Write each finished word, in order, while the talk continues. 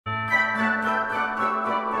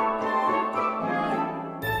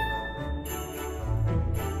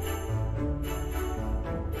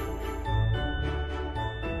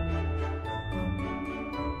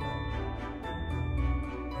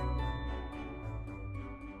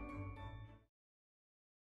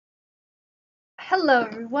Hello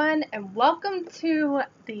everyone and welcome to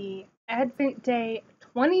the Advent Day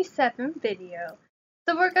 27 video.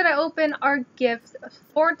 So we're going to open our gifts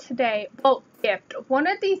for today. Well, one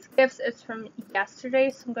of these gifts is from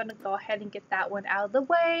yesterday, so I'm going to go ahead and get that one out of the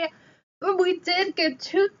way. But we did get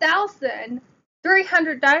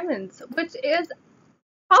 2,300 diamonds, which is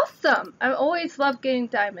awesome. I always love getting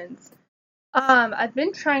diamonds. I've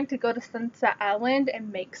been trying to go to Sunset Island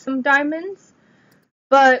and make some diamonds.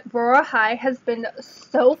 But Royale High has been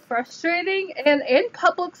so frustrating, and in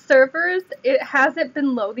public servers, it hasn't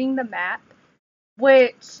been loading the map,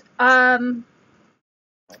 which, yeah,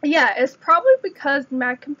 it's probably because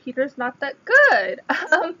my computer's not that good.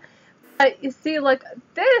 But you see, like,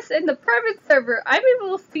 this in the private server, I'm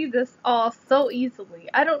able to see this all so easily.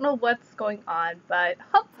 I don't know what's going on, but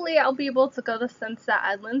hopefully I'll be able to go to Sunset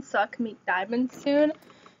Island so I can make diamonds soon,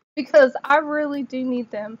 because I really do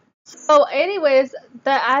need them. So anyways,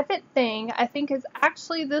 the Advent thing, I think, is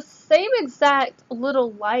actually the same exact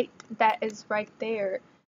little light that is right there.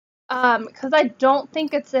 Because I don't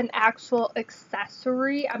think it's an actual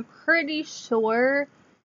accessory. I'm pretty sure.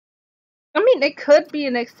 I mean, it could be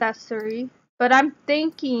an accessory, but I'm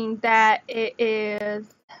thinking that it is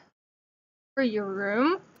for your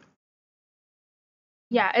room.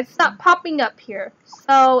 Yeah, it's not popping up here.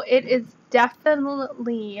 So it is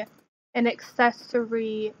definitely an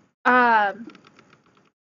accessory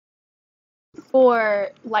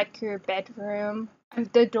for like your bedroom,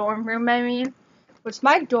 the dorm room I mean, which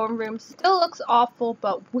my dorm room still looks awful,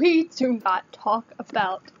 but we do not talk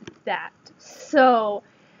about that. So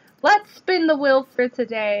let's spin the wheel for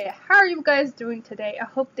today. How are you guys doing today? I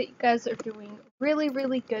hope that you guys are doing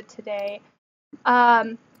really good today.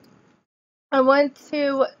 I want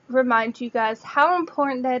to remind you guys how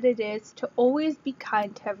important that it is to always be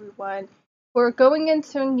kind to everyone. We're going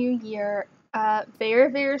into a new year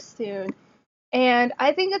very soon, and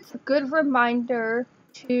I think it's a good reminder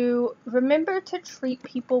to remember to treat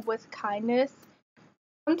people with kindness.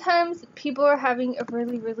 Sometimes people are having a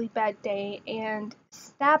really bad day, and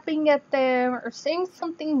snapping at them or saying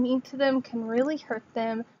something mean to them can really hurt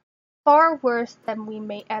them far worse than we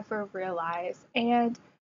may ever realize. And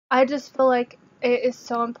I just feel like it is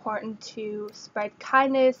so important to spread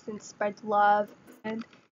kindness and spread love and,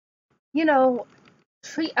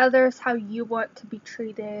 treat others how you want to be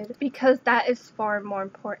treated, because that is far more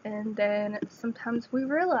important than sometimes we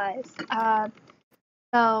realize.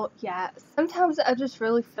 So yeah, sometimes I just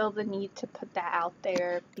really feel the need to put that out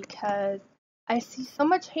there, because I see so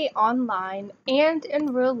much hate online and in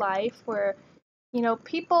real life where,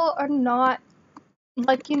 people are not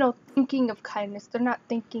thinking of kindness. They're not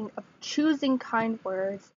thinking of choosing kind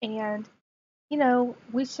words, and,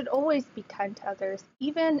 we should always be kind to others,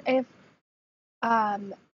 even if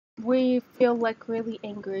we feel like really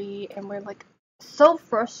angry and we're like so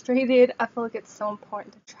frustrated. I feel like it's so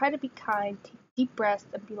important to try to be kind, take deep breaths,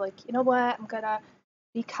 and be like, you know what, I'm gonna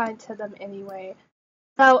be kind to them anyway.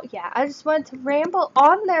 So yeah, I just wanted to ramble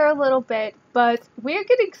on there a little bit, but we're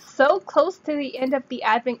getting so close to the end of the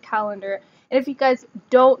Advent calendar. And if you guys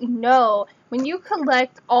don't know, when you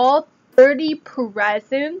collect all 30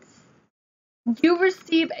 presents, you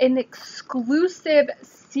receive an exclusive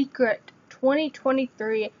secret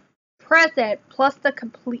 2023 present plus the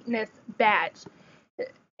completeness badge.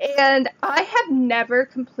 And I have never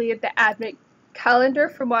completed the Advent calendar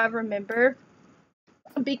from what I remember,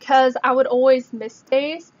 because I would always miss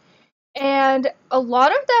days. And a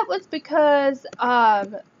lot of that was because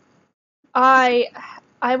I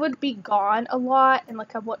would be gone a lot, and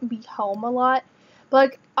like I wouldn't be home a lot. But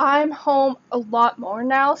like, I'm home a lot more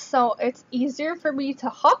now, so it's easier for me to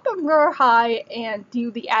hop on Royale High and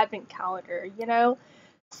do the Advent calendar,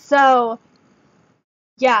 So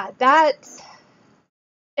yeah, that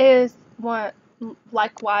is why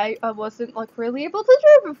I wasn't like really able to do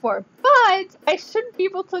it before. But I should be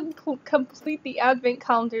able to complete the Advent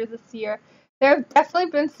calendar this year. There have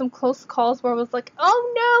definitely been some close calls where I was like,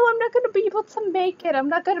 oh no, I'm not going to be able to make it. I'm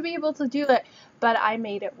not going to be able to do it. But I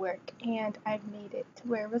made it work, and I've made it to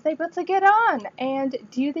where I was able to get on and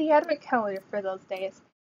do the Advent calendar for those days.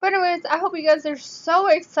 But anyways, I hope you guys are so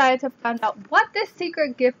excited to find out what this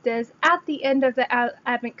secret gift is at the end of the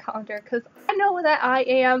Advent calendar, because I know that I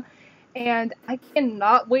am, and I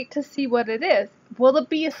cannot wait to see what it is. Will it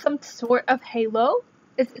be some sort of halo?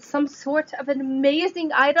 Is it some sort of an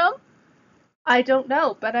amazing item? I don't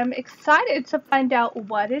know, but I'm excited to find out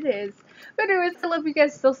what it is. But anyways, I love you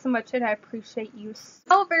guys so much, and I appreciate you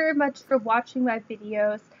so very much for watching my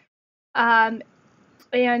videos. And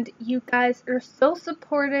you guys are so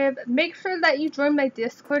supportive. Make sure that you join my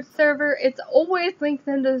Discord server. It's always linked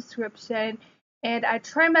in the description. and I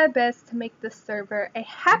try my best to make this server a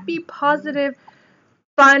happy, positive,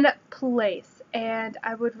 fun place, and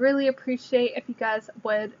I would really appreciate if you guys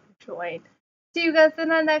would join. See you guys in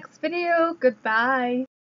the next video. Goodbye.